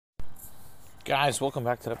Guys, welcome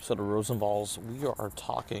back to the episode of Rosenballs. We are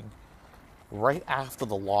talking right after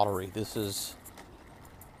the lottery. This is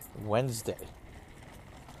Wednesday.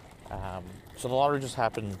 So the lottery just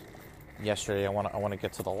happened yesterday. I want to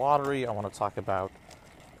get to the lottery. I want to talk about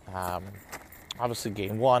obviously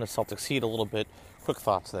game one, the Celtics Heat a little bit. Quick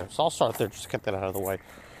thoughts there. So I'll start there, just to get that out of the way.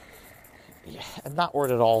 Yeah, I'm not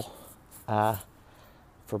worried at all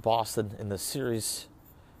for Boston in this series.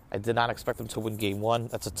 I did not expect them to win game one.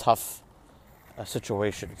 That's a tough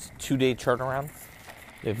situation. It's a 2-day turnaround.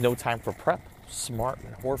 They have no time for prep. Smart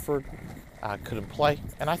and Horford couldn't play,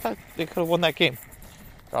 and I thought they could have won that game.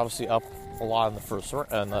 They're obviously up a lot in the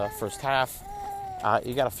first half.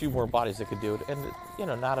 You got a few more bodies that could do it, and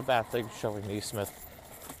not a bad thing showing Naismith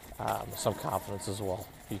some confidence as well.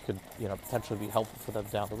 He could potentially be helpful for them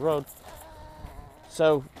down the road.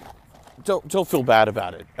 So don't feel bad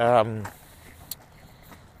about it.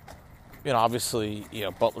 Obviously,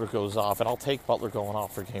 Butler goes off, and I'll take Butler going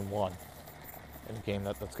off for game one. In a game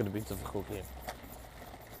that's going to be a difficult game.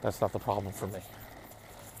 That's not the problem for me.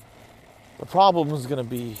 The problem is going to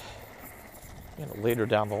be, later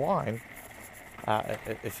down the line,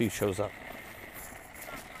 if he shows up.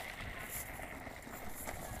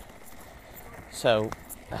 So,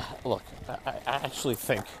 look, I actually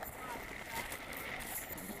think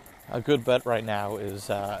a good bet right now is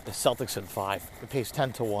Celtics in 5. It pays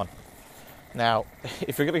 10-1. Now,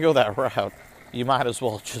 if you're going to go that route, you might as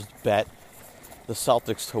well just bet the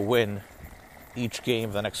Celtics to win each game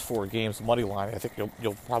of the next 4 games, money line. I think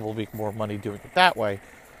you'll probably make more money doing it that way.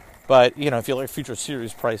 But, if you like future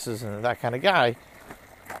series prices and that kind of guy,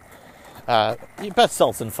 you bet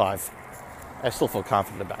Celtics in 5. I still feel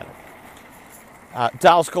confident about it.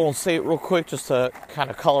 Dallas Golden State real quick, just to kind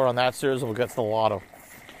of color on that series, and we'll get to the lotto.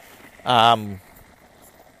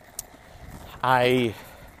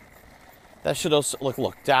 That should also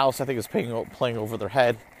look. Dallas, I think, is playing over their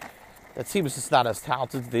head. That team is just not as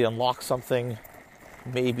talented. They unlock something.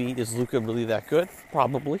 Maybe is Luka really that good?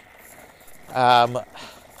 Probably.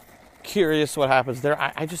 Curious what happens there.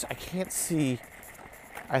 I can't see.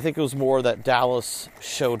 I think it was more that Dallas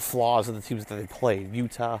showed flaws in the teams that they played.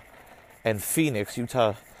 Utah and Phoenix.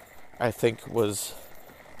 Utah, I think, was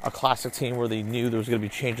a classic team where they knew there was going to be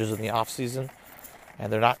changes in the offseason.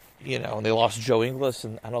 And they're not, and they lost Joe Ingles,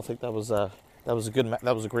 and I don't think that was a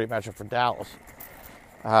great matchup for Dallas.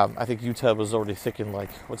 I think Utah was already thinking like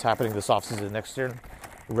what's happening this offseason next year,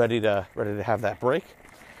 ready to have that break.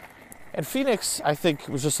 And Phoenix, I think,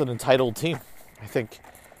 was just an entitled team. I think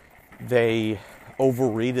they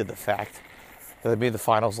overrated the fact that they made the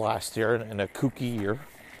finals last year in a kooky year,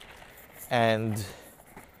 and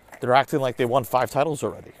they're acting like they won 5 titles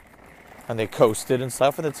already, and they coasted and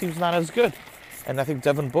stuff, and the team's not as good. And I think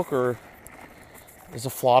Devin Booker is a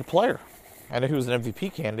flawed player. I know he was an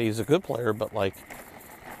MVP candidate. He's a good player, but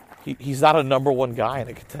he's not a number one guy in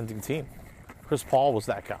a contending team. Chris Paul was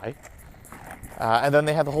that guy. And then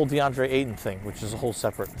they had the whole DeAndre Ayton thing, which is a whole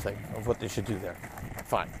separate thing of what they should do there.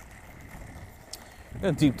 Fine. I'm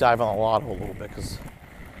going to deep dive on the lotto a little bit because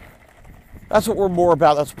that's what we're more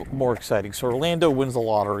about. That's more exciting. So Orlando wins the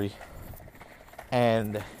lottery.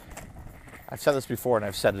 And I've said this before and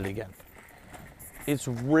I've said it again. It's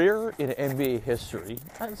rare in NBA history.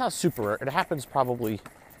 It's not super rare. It happens probably,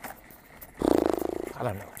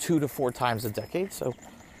 2 to 4 times a decade. So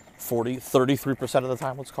 33% of the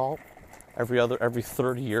time, let's call it. Every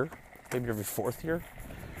third year, maybe every fourth year,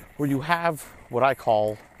 where you have what I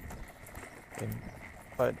call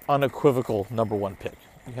an unequivocal number one pick.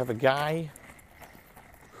 You have a guy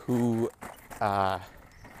who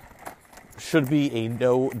should be a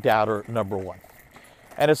no-doubter number one.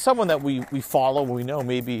 And it's someone that we follow, we know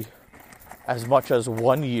maybe as much as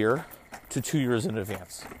 1 year to 2 years in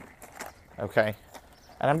advance. Okay?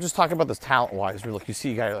 And I'm just talking about this talent-wise. Where you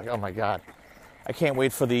see a guy, you're like, oh my God, I can't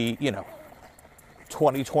wait for the,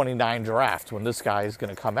 2029 draft when this guy is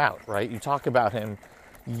going to come out, right? You talk about him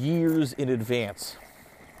years in advance.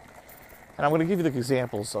 And I'm going to give you the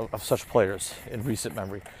examples of such players in recent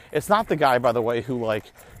memory. It's not the guy, by the way, who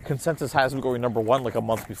consensus has him going number one a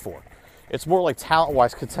month before. It's more like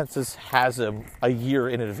talent-wise, consensus has him a year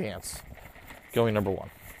in advance going number one.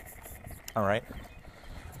 All right?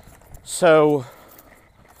 So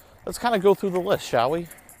let's kind of go through the list, shall we?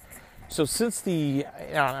 So since again,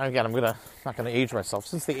 I'm not gonna age myself.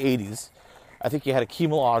 Since the 80s, I think you had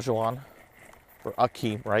Akeem Olajuwon, or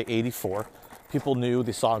Akeem, right? 84. People knew,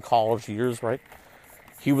 they saw in college years, right?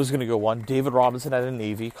 He was gonna go one. David Robinson at a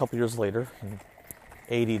Navy a couple years later, in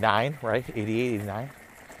 89, right? 88, 89,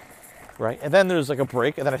 right? And then there's a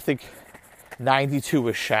break, and then I think 92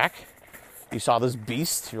 was Shaq. You saw this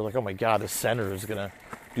beast. You're like, oh my God, this center is gonna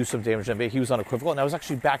do some damage in the NBA. He was unequivocal, and that was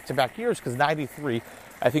actually back-to-back years because 93,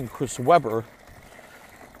 I think Chris Webber,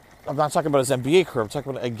 I'm not talking about his NBA career, I'm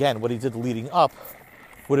talking about, again, what he did leading up,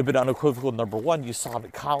 would have been unequivocal number one. You saw him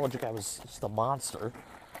at college, the guy was just a monster.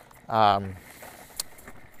 And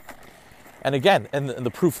again, and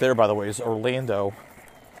the proof there, by the way, is Orlando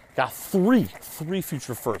got three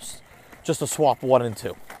future firsts just to swap 1 and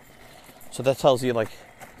 2. So that tells you, like,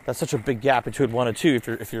 that's such a big gap between 1 and 2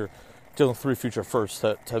 if you're dealing 3 future firsts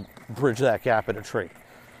to bridge that gap in a trade.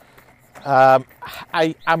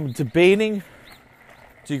 I'm debating,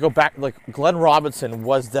 do you go back, like, Glenn Robinson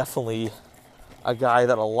was definitely a guy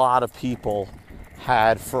that a lot of people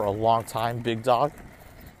had for a long time, big dog,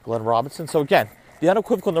 Glenn Robinson. So again, the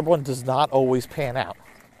unequivocal number one does not always pan out,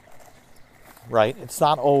 right? It's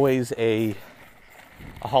not always a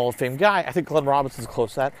Hall of Fame guy. I think Glenn Robinson's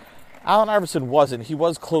close to that. Allen Iverson wasn't. He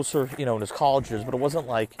was closer, in his college years, but it wasn't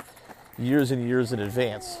like years and years in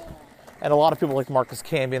advance. And a lot of people like Marcus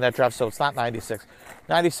Camby in that draft, so it's not 96.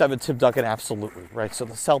 97, Tim Duncan, absolutely, right? So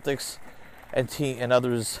the Celtics and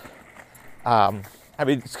others, Tim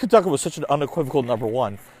Duncan was such an unequivocal number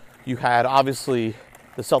one. You had, obviously,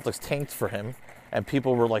 the Celtics tanked for him, and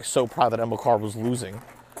people were like so proud that Emil Carr was losing.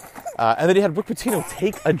 And then he had Rick Pitino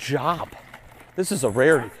take a job. This is a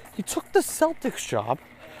rarity. He took the Celtics job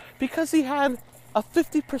because he had a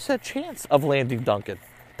 50% chance of landing Duncan.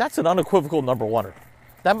 That's an unequivocal number one.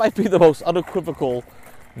 That might be the most unequivocal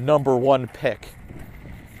number one pick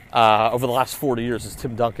over the last 40 years is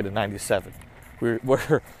Tim Duncan in 97.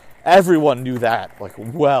 Where everyone knew that, like,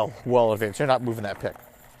 well in advance. You're not moving that pick.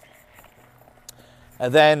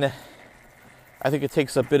 And then I think it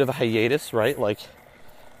takes a bit of a hiatus, right? Like,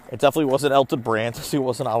 it definitely wasn't Elton Brand. It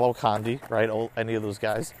wasn't Alo Kandi, right? Any of those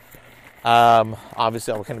guys.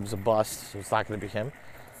 Obviously, Alo Kandi was a bust, so it's not going to be him.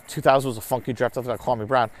 2000 was a funky draft after that Kwame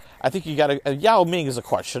Brown. I think you got to... Yao Ming is a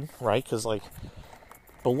question, right? Because, like,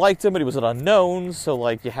 people liked him, but he was an unknown, so,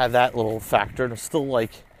 like, you had that little factor. And it's still,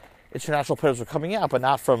 like, international players were coming out, but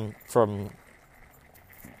not from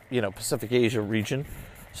Pacific Asia region.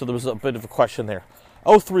 So there was a bit of a question there.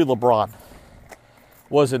 03 LeBron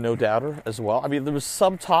was a no-doubter as well. I mean, there was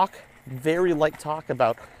some talk, very light talk,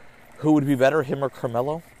 about who would be better, him or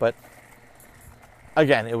Carmelo. But,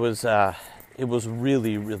 again, it was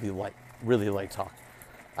really, really light talk.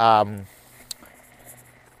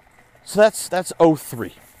 So that's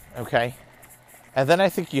 03, okay? And then I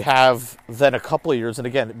think you have then a couple of years, and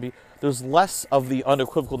again, there's less of the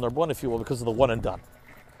unequivocal number one, if you will, because of the one and done,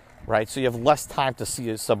 right? So you have less time to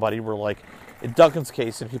see somebody where, like, in Duncan's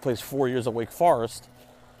case, if he plays 4 years at Wake Forest,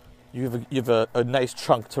 you have a nice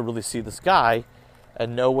chunk to really see this guy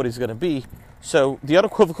and know what he's going to be. So the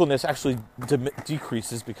unequivocalness actually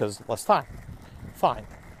decreases because less time. Fine.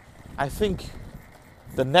 I think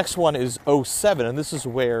the next one is 07, and this is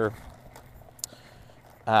where,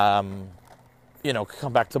 come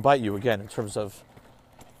back to bite you again in terms of,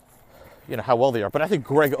 how well they are. But I think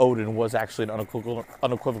Greg Oden was actually an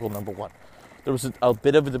unequivocal number one. There was a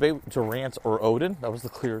bit of a debate, Durant or Oden. That was the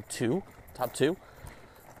clear top two.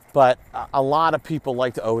 But a lot of people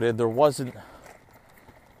liked Oden.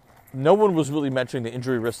 No one was really mentioning the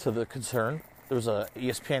injury risk to the concern. There was a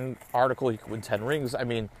ESPN article, he could win 10 rings. I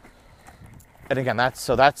mean, and again, that's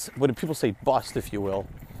when people say bust, if you will.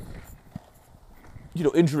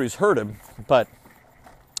 Injuries hurt him, but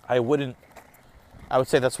I would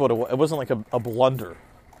say that's what it was. It wasn't like a blunder.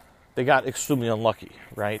 They got extremely unlucky,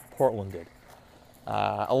 right? Portland did.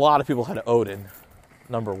 A lot of people had Oden,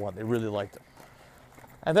 number one. They really liked him.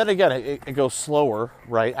 And then again, it goes slower,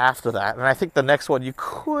 right, after that. And I think the next one, you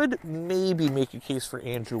could maybe make a case for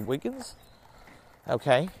Andrew Wiggins.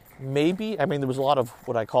 Okay, maybe. I mean, there was a lot of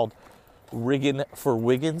what I called rigging for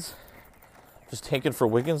Wiggins. Just tanking for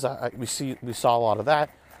Wiggins. We saw a lot of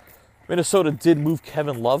that. Minnesota did move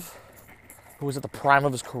Kevin Love, who was at the prime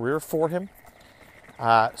of his career, for him.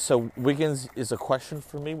 So Wiggins is a question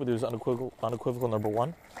for me, whether he was unequivocal number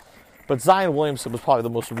one. But Zion Williamson was probably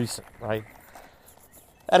the most recent, right?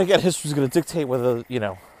 And again, history is going to dictate whether,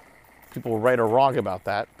 people were right or wrong about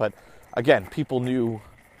that. But again, people knew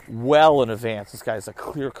well in advance this guy's a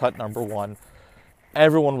clear-cut number one.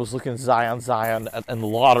 Everyone was looking at Zion and the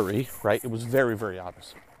lottery, right? It was very, very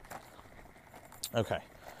obvious. Okay.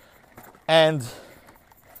 And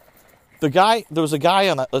there was a guy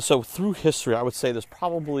on that. So through history, I would say there's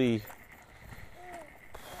probably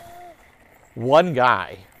one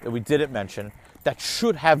guy that we didn't mention that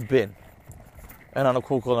should have been an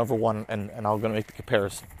unequivocal number one, and I'm going to make the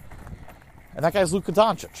comparison. And that guy's Luka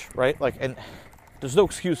Doncic, right? And there's no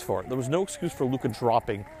excuse for it. There was no excuse for Luka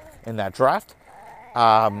dropping in that draft.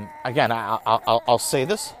 Again, I'll say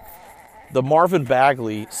this. the Marvin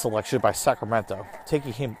Bagley selection by Sacramento,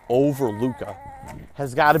 taking him over Luka,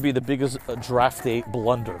 has got to be the biggest draft day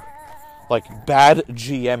blunder. Like, bad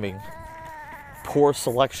GMing, poor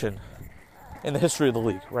selection in the history of the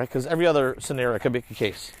league, right? Because every other scenario I can make a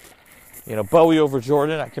case. Bowie over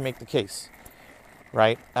Jordan, I can make the case,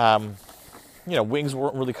 right? Wings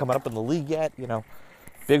weren't really coming up in the league yet.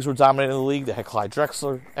 Bigs were dominating the league. They had Clyde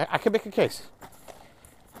Drexler. I can make a case.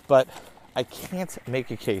 But I can't make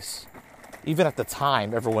a case. Even at the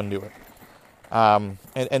time, everyone knew it.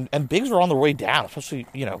 And bigs were on their way down, especially,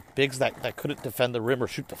 bigs that couldn't defend the rim or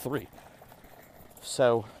shoot the three.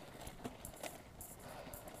 So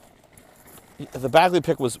the Bagley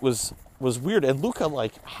pick was weird. And Luka,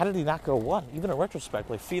 how did he not go one? Even in retrospect,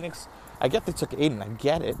 Phoenix, I get they took Aiden, I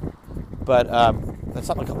get it. But that's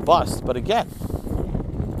not like a bust. But again,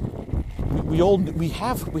 we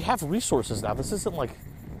have resources now. This isn't like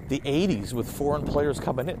the 80s with foreign players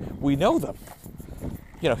coming in. We know them.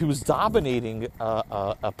 He was dominating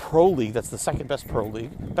a pro league that's the second best pro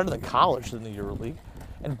league, better than college than the EuroLeague,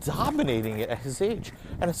 and dominating it at his age.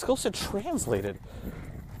 And his skill set translated.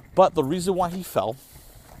 But the reason why he fell,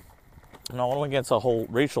 and I want to get into a whole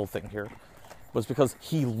racial thing here, was because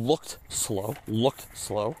he looked slow.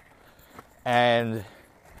 And,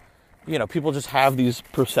 people just have these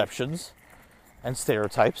perceptions and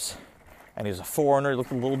stereotypes. And he's a foreigner, he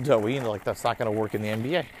looked a little doughy, and they're like, that's not going to work in the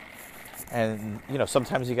NBA. And,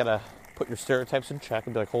 sometimes you got to put your stereotypes in check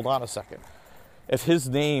and be like, hold on a second. If his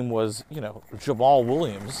name was, Jamal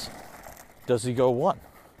Williams, does he go one?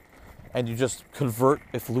 And you just convert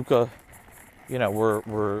if Luka,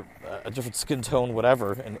 were a different skin tone,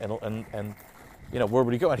 whatever, and where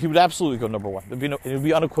would he go? And he would absolutely go number one. It would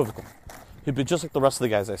be unequivocal. He'd be just like the rest of the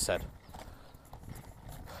guys I said.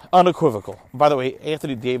 Unequivocal. By the way,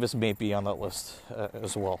 Anthony Davis may be on that list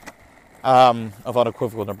as well of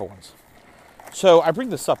unequivocal number ones. So I bring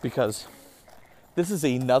this up because this is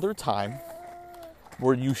another time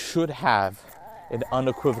where you should have an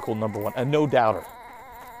unequivocal number one, a no-doubter.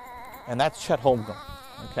 And that's Chet Holmgren,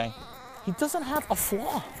 okay? He doesn't have a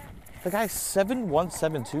flaw. The guy's 7'1",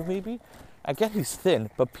 7'2", maybe. I get he's thin,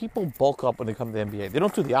 but people bulk up when they come to the NBA. They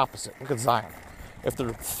don't do the opposite. Look at Zion. If they're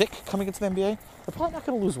thick coming into the NBA, they're probably not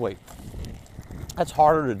going to lose weight. That's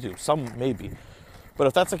harder to do. Some maybe. But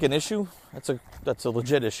if that's like an issue, that's a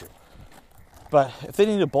legit issue. But if they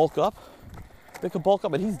need to bulk up, they can bulk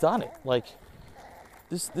up, and he's done it.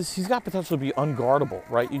 He's got potential to be unguardable,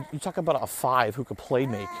 right? You talk about a 5 who could play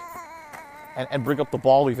make and bring up the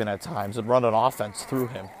ball even at times and run an offense through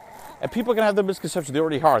him. And people are going to have their misconceptions. They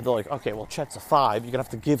already are. They're like, okay, well, Chet's a 5. You're going to have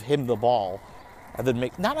to give him the ball and then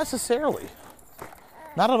make... Not necessarily.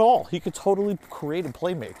 Not at all. He could totally create and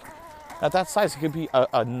play make. At that size, it could be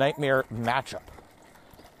a nightmare matchup.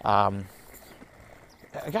 A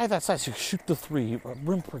guy that size, he can shoot the 3,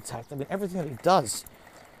 rim protect. I mean, everything that he does,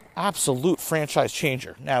 absolute franchise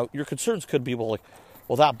changer. Now, your concerns could be, will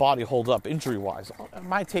that body hold up injury-wise?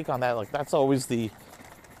 My take on that, that's always the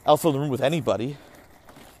elephant in the room with anybody.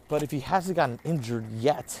 But if he hasn't gotten injured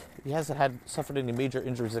yet, he hasn't suffered any major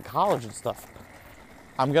injuries at college and stuff,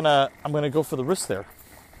 I'm gonna go for the risk there.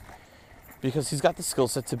 Because he's got the skill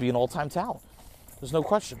set to be an all-time talent. There's no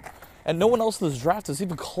question. And no one else in this draft is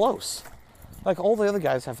even close. All the other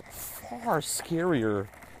guys have far scarier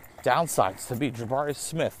downsides to be. Jabari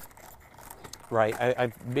Smith, right?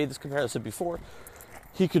 I've made this comparison before.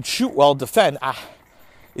 He could shoot well, defend.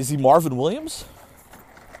 Is he Marvin Williams?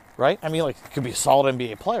 Right? I mean, he could be a solid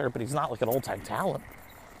NBA player, but he's not an all-time talent.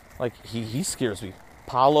 He scares me.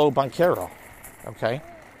 Paolo Banchero, okay?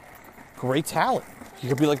 Great talent. He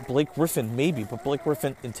could be like Blake Griffin, maybe, but Blake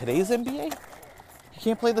Griffin in today's NBA, he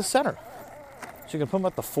can't play the center. So you can put him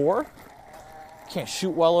at the 4. Can't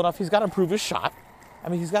shoot well enough. He's got to improve his shot. I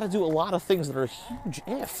mean, he's got to do a lot of things that are a huge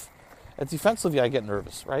if. And defensively, I get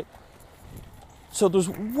nervous, right? So there's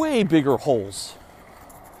way bigger holes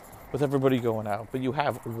with everybody going out. But you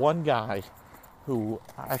have one guy who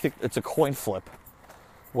I think it's a coin flip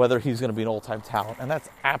whether he's going to be an all-time talent. And that's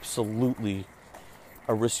absolutely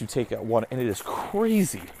a risk you take at 1. And it is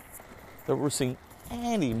crazy that we're seeing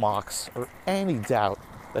any mocks or any doubt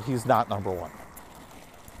that he's not number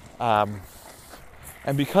 1.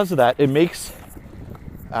 And because of that, it makes...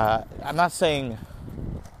 I'm not saying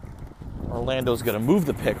Orlando's going to move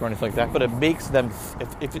the pick or anything like that, but it makes them...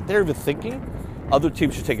 If they're even thinking, other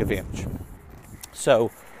teams should take advantage. So,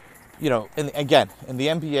 again, in the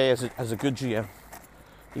NBA, as a good GM,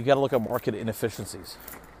 you got to look at market inefficiencies.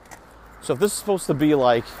 So if this is supposed to be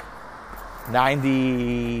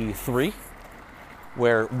 93,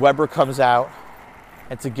 where Weber comes out,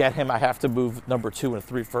 and to get him, I have to move number 2 and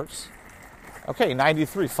 3 first, Okay,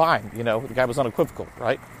 93, fine. You know, the guy was unequivocal,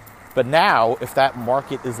 right? But now, if that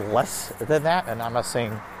market is less than that, and I'm not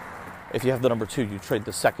saying if you have the number 2, you trade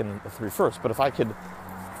the second and the 3 first, but if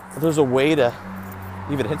there's a way to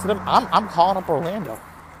even hint to them, I'm calling up Orlando.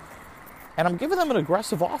 And I'm giving them an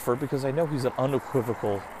aggressive offer because I know he's an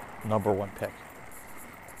unequivocal number 1 pick.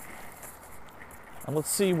 And let's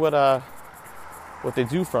see what they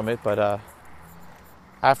do from it, but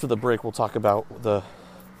after the break, we'll talk about the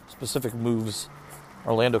specific moves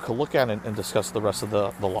Orlando could look at and discuss the rest of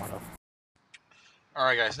the lotto. All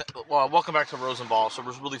right, guys. Well, welcome back to Rosenball. So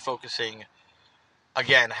we're really focusing,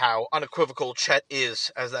 again, how unequivocal Chet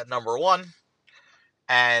is as that number 1.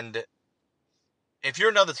 And if you're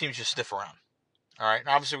another team, you should sniff around. All right. And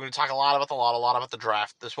obviously, we're going to talk a lot about the lotto, a lot about the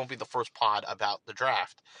draft. This won't be the first pod about the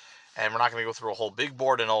draft. And we're not going to go through a whole big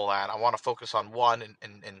board and all that. I want to focus on one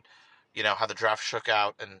and you know, how the draft shook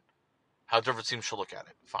out and how different teams should look at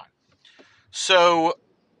it. Fine. So,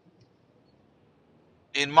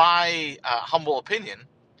 in my humble opinion,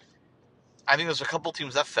 I think there's a couple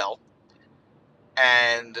teams that fell.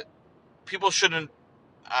 And people shouldn't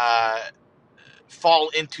fall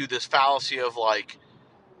into this fallacy of, like,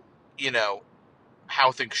 you know,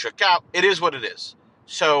 how things shook out. It is what it is.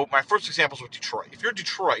 So, my first example is with Detroit. If you're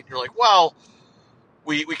Detroit, you're like, well,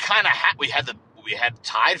 we kind of had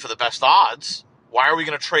tied for the best odds. Why are we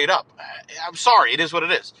going to trade up? I'm sorry, it is what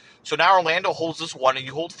it is. So now Orlando holds this 1 and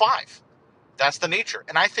you hold 5. That's the nature.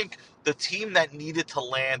 And I think the team that needed to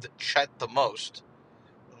land Chet the most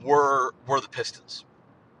were the Pistons.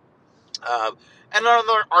 And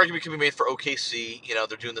another argument can be made for OKC. You know,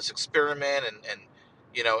 they're doing this experiment, and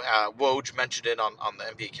you know, Woj mentioned it on the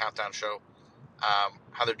NBA Countdown show,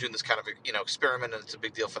 how they're doing this kind of, you know, experiment, and it's a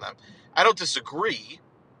big deal for them. I don't disagree.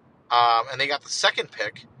 And they got the second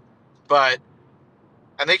pick,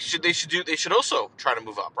 and they should also try to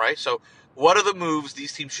move up, right? So what are the moves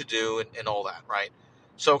these teams should do and all that, right?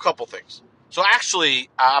 So a couple things. So actually,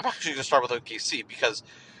 I'm actually going to start with OKC because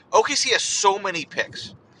OKC has so many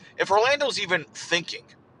picks. If Orlando's even thinking,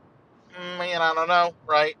 man, I don't know,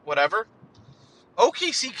 right? Whatever.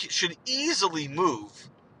 OKC should easily move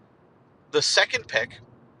the second pick.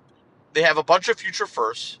 They have a bunch of future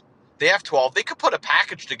firsts. They have 12. They could put a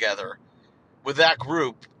package together with that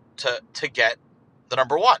group to get the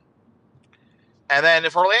number 1. And then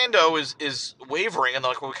if Orlando is wavering and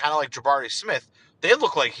they're like, well, kind of like Jabari Smith, they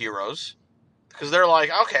look like heroes because they're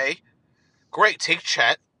like, okay, great, take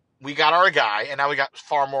Chet. We got our guy, and now we got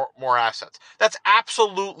far more assets. That's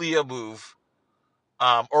absolutely a move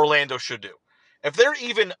Orlando should do. If they're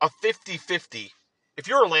even a 50-50, if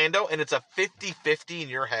you're Orlando and it's a 50-50 in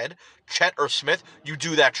your head, Chet or Smith, you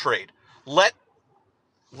do that trade. Let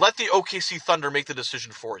the OKC Thunder make the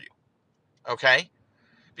decision for you. Okay?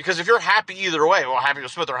 Because if you're happy either way, well, happy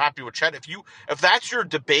with Smith or happy with Chet, if that's your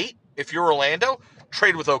debate, if you're Orlando,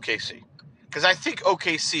 trade with OKC. Because I think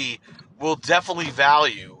OKC will definitely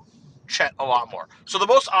value Chet a lot more. So the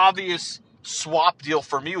most obvious swap deal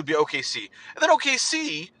for me would be OKC. And then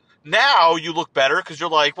OKC, now you look better because you're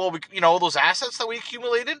like, well, all those assets that we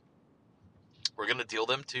accumulated, we're going to deal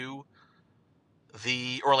them to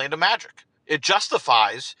the Orlando Magic. It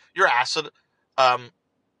justifies your asset,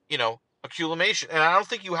 accumulation. And I don't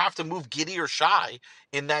think you have to move Giddey or Shai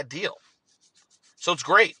in that deal. So it's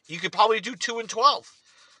great. You could probably do 2 and 12.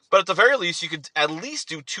 But at the very least, you could at least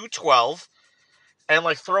do 2-12 and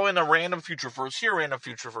like throw in a random future first here, random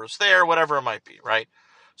future first there, whatever it might be, right?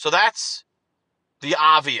 So that's the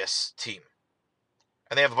obvious team.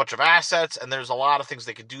 And they have a bunch of assets, and there's a lot of things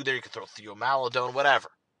they could do there. You could throw Theo Maledon, whatever.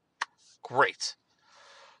 Great.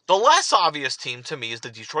 The less obvious team to me is the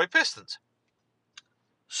Detroit Pistons.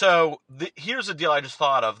 So here's a deal I just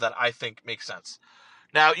thought of that I think makes sense.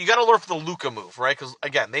 Now, you got to look for the Luka move, right? Because,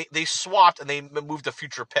 again, they swapped and they moved a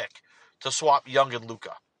future pick to swap Young and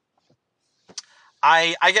Luka.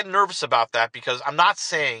 I get nervous about that because I'm not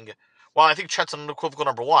saying, well, I think Chet's an unequivocal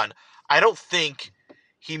number 1. I don't think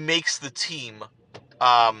he makes the team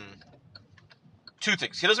two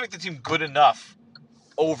things. He doesn't make the team good enough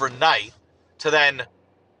overnight to then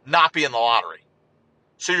not be in the lottery.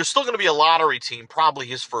 So you're still going to be a lottery team probably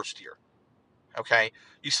his first year. Okay?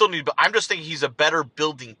 You still need, but I'm just thinking he's a better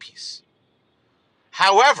building piece.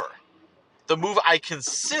 However, the move I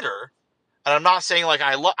consider, and I'm not saying like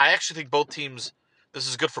I actually think both teams, this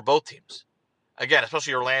is good for both teams. Again,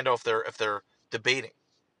 especially Orlando if they're debating.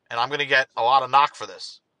 And I'm going to get a lot of knock for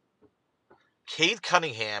this. Cade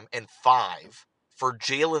Cunningham and 5 for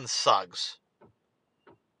Jalen Suggs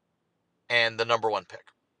and the number 1 pick.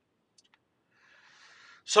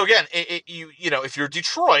 So again, if you're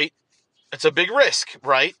Detroit, it's a big risk,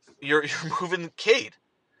 right? You're moving Cade.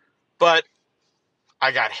 But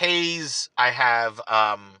I got Hayes. I have,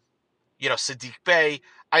 Sadiq Bey.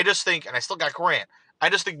 I just think, and I still got Grant. I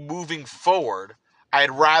just think moving forward, I'd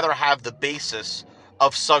rather have the basis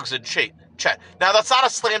of Suggs and Chet. Now, that's not a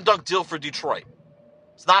slam dunk deal for Detroit.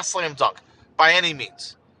 It's not slam dunk by any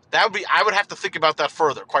means. I would have to think about that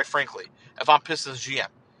further, quite frankly, if I'm Pistons GM.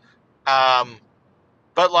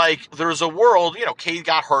 But there's a world, Cade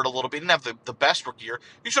got hurt a little bit. He didn't have the best rookie year.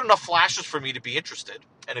 He showed enough flashes for me to be interested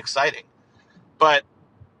and exciting. But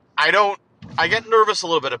I get nervous a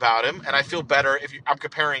little bit about him, and I feel better if I'm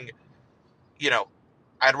comparing,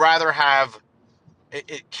 I'd rather have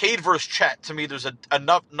Cade versus Chet. To me, there's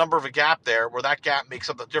enough number of a gap there where that gap makes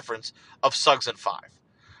up the difference of Suggs and 5.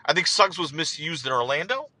 I think Suggs was misused in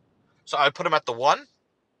Orlando, so I put him at the 1.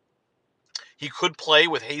 He could play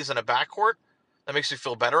with Hayes in a backcourt. That makes me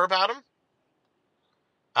feel better about him.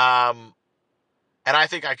 And I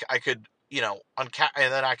think I could, and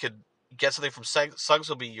then I could get something from Suggs.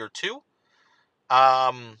 Will be year 2.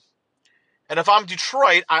 And if I'm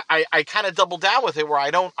Detroit, I kind of double down with it where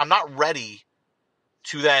I'm not ready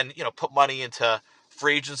to then, put money into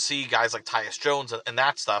free agency, guys like Tyus Jones and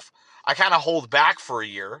that stuff. I kind of hold back for a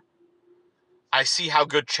year. I see how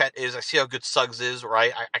good Chet is. I see how good Suggs is,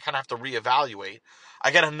 right? I kind of have to reevaluate. I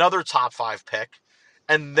get another top 5 pick,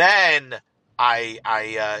 and then I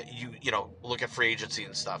look at free agency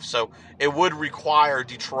and stuff. So it would require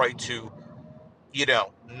Detroit to,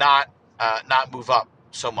 not move up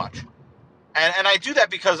so much. And I do that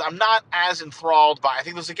because I'm not as enthralled by. I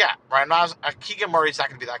think there's a gap, right? Keegan Murray's not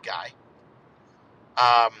going to be that guy.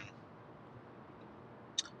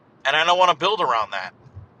 And I don't want to build around that.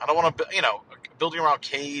 I don't want to, building around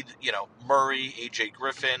Cade, Murray, AJ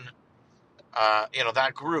Griffin,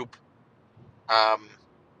 that group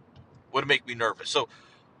would make me nervous. So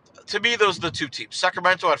to me, those are the 2 teams.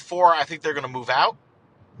 Sacramento at 4, I think they're going to move out.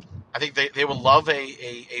 I think they would love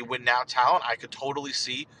a win now talent. I could totally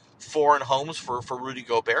see foreign homes for Rudy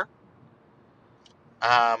Gobert.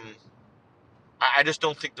 I just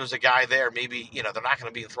don't think there's a guy there. Maybe, they're not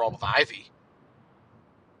going to be enthralled with Ivy.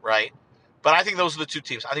 Right? But I think those are the 2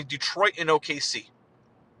 teams. I think Detroit and OKC.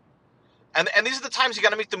 And these are the times you got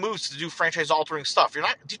to make the moves to do franchise-altering stuff.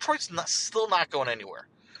 Detroit's still not going anywhere.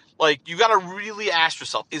 You got to really ask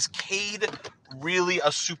yourself, is Cade really a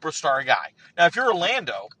superstar guy? Now, if you're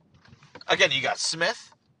Orlando, again, you got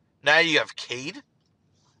Smith. Now you have Cade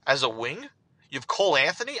as a wing. You have Cole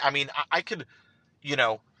Anthony. I mean, I could, you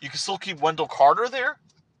can still keep Wendell Carter there.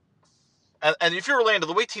 And if you're Orlando,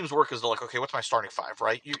 the way teams work is they're like, okay, what's my starting 5,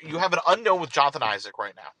 right? You have an unknown with Jonathan Isaac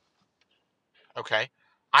right now. Okay?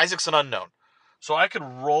 Isaac's an unknown. So I could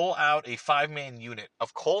roll out a 5-man unit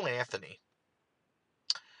of Cole Anthony,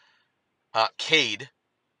 Cade,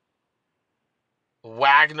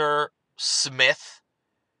 Wagner, Smith,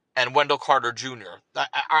 and Wendell Carter Jr.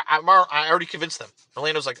 I already convinced them.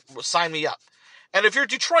 Orlando's like, well, sign me up. And if you're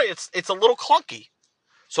Detroit, it's a little clunky.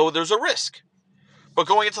 So there's a risk. But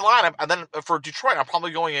going into the lineup, and then for Detroit, I'm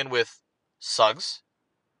probably going in with Suggs.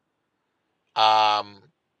 And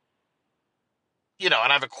I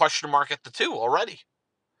have a question mark at the 2 already.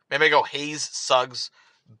 Maybe I go Hayes, Suggs,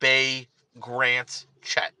 Bey, Grant,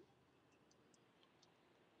 Chet.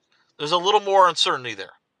 There's a little more uncertainty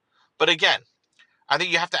there. But again, I think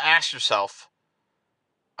you have to ask yourself,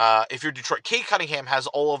 if you're Detroit, Cade Cunningham has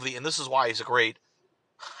all of and this is why he's a great,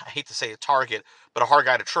 I hate to say a target, but a hard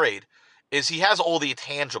guy to trade, is he has all the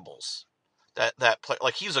intangibles that play.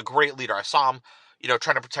 He's a great leader. I saw him,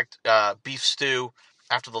 trying to protect Beef Stew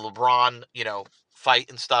after the LeBron, fight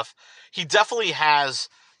and stuff. He definitely has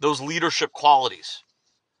those leadership qualities.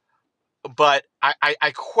 But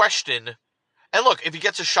I question, and look, if he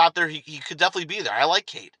gets a shot there, he could definitely be there. I like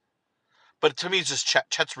Cade. But to me, it's just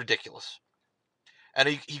Chet's ridiculous. And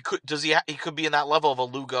he could be in that level of a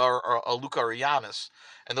Luka or a Giannis,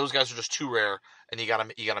 and those guys are just too rare, and you gotta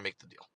make the deal.